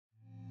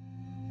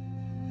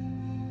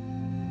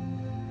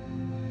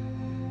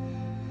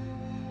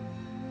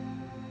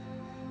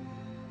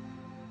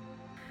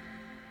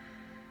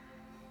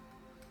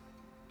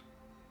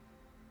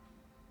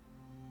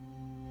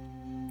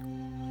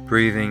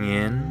Breathing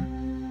in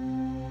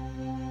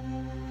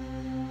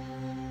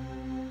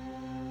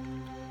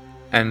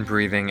and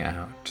breathing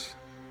out.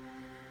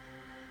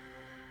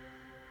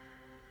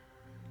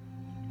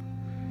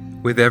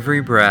 With every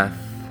breath,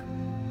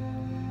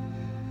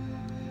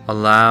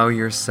 allow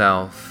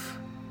yourself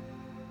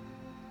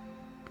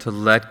to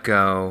let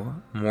go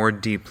more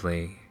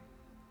deeply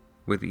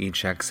with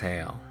each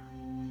exhale.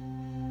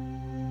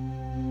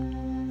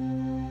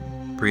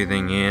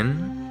 Breathing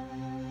in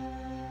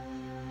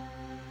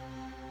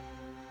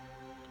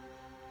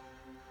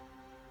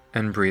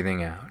and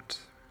breathing out.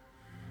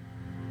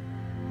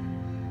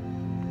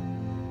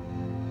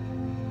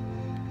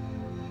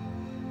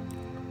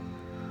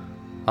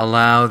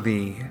 Allow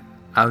the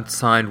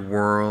outside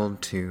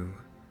world to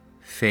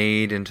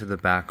fade into the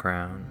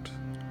background.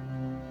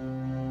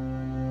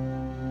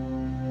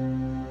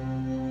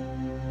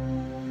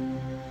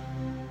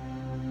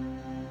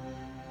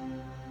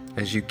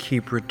 As you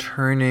keep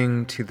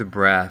returning to the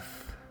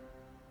breath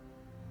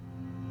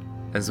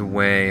as a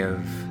way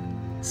of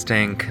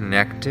staying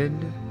connected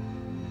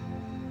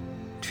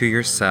to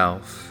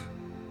yourself,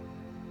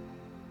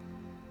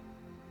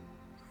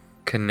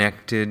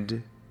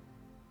 connected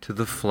to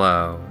the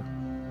flow,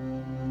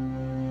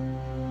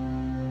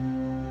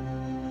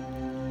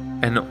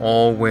 and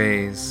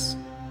always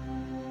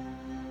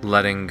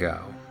letting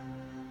go.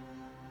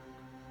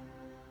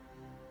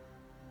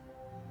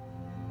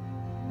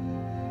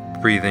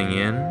 Breathing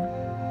in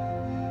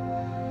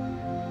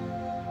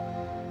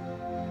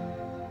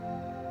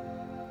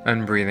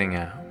and breathing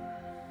out.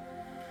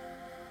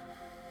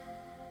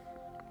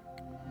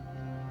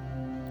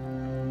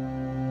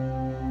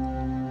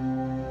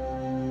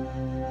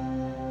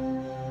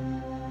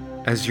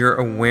 As your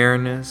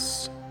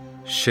awareness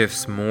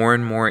shifts more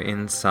and more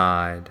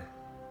inside,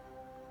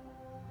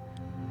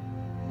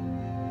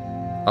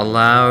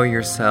 allow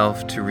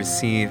yourself to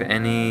receive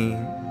any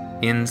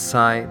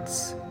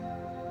insights,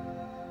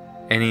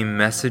 any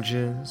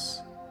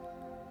messages,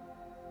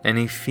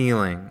 any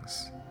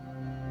feelings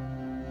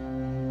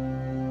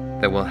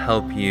that will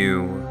help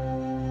you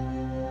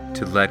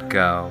to let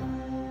go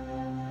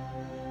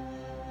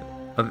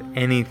of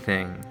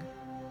anything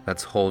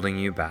that's holding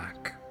you back.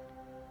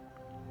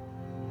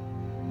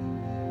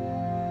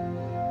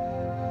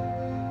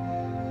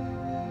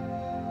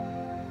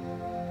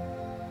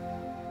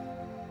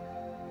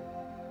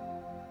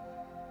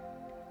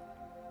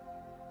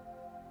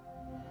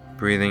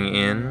 Breathing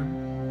in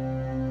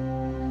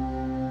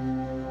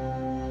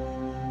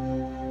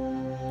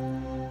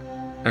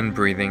and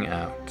breathing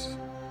out.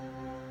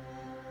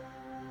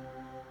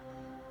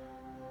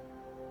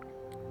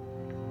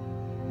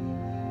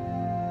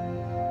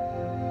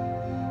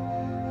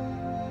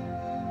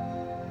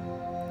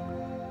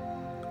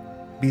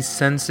 Be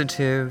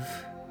sensitive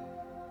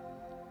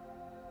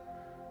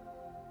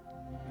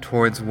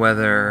towards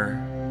whether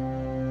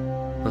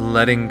the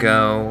letting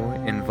go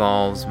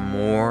involves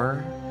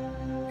more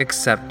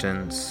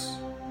acceptance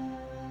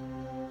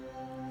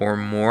or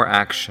more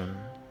action,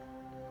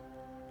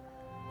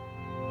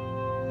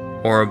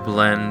 or a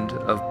blend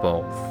of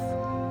both.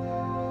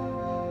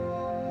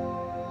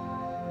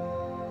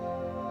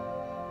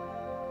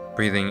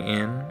 Breathing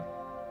in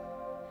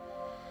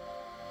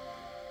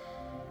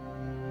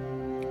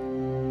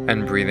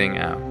and breathing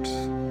out.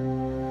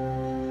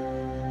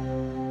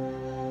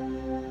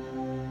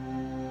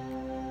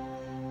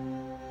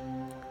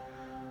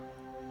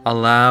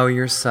 Allow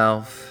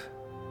yourself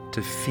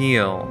to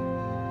feel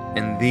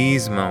in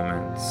these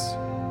moments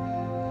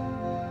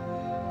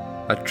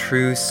a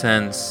true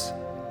sense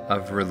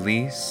of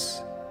release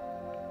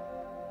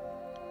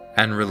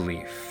and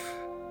relief.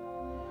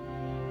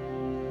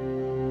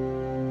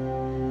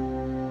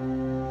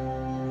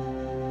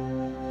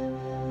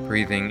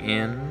 Breathing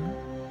in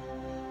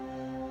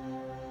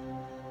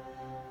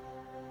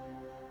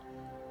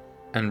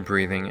and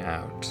breathing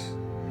out.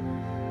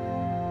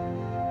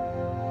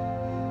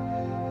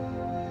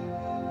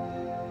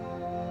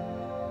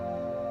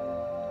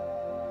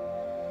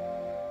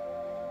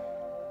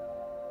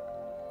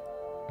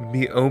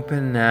 Be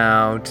open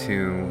now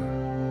to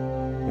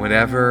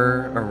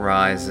whatever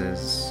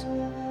arises,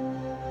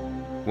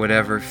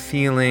 whatever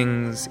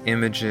feelings,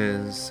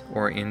 images,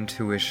 or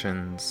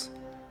intuitions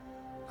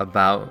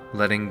about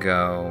letting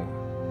go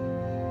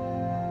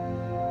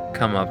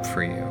come up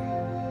for you.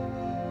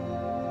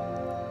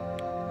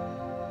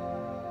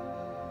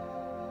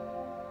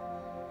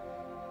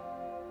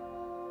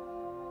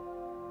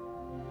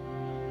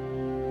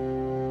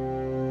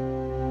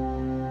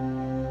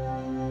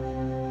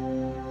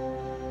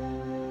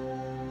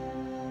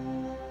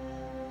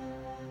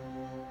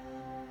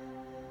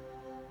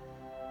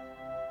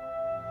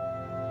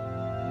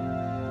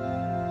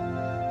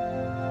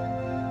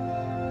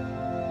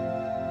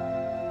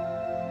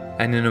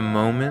 And in a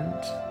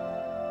moment,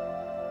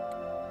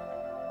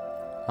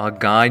 I'll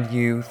guide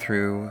you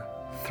through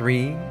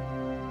 3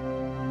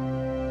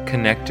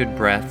 connected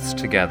breaths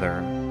together.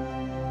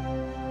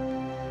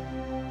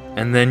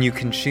 And then you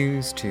can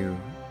choose to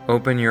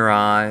open your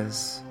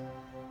eyes,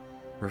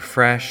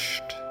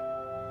 refreshed,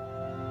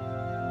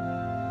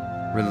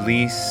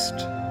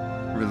 released,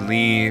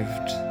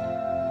 relieved,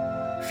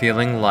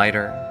 feeling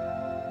lighter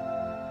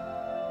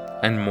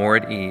and more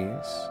at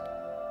ease.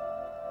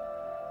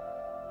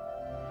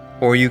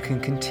 Or you can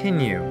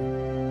continue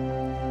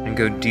and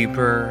go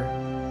deeper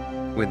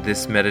with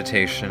this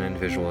meditation and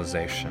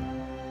visualization.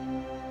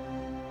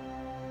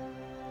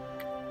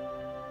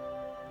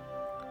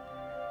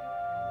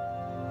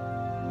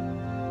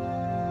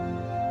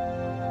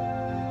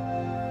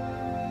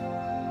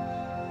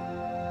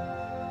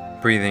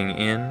 Breathing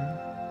in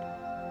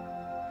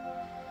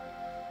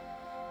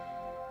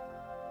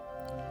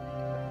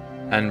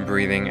and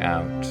breathing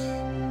out.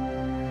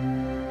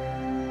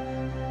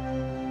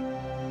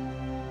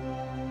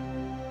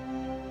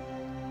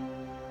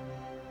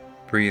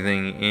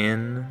 Breathing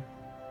in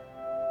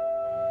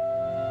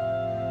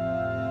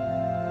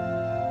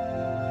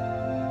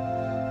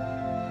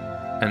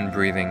and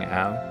breathing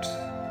out.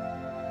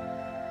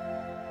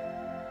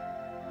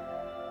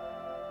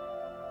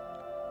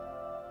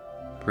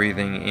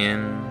 Breathing in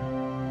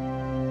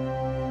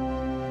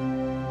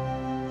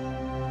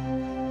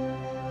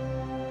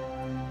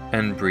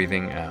and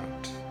breathing out.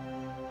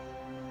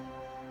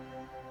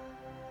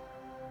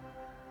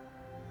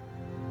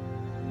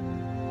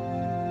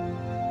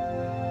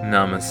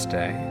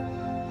 Namaste.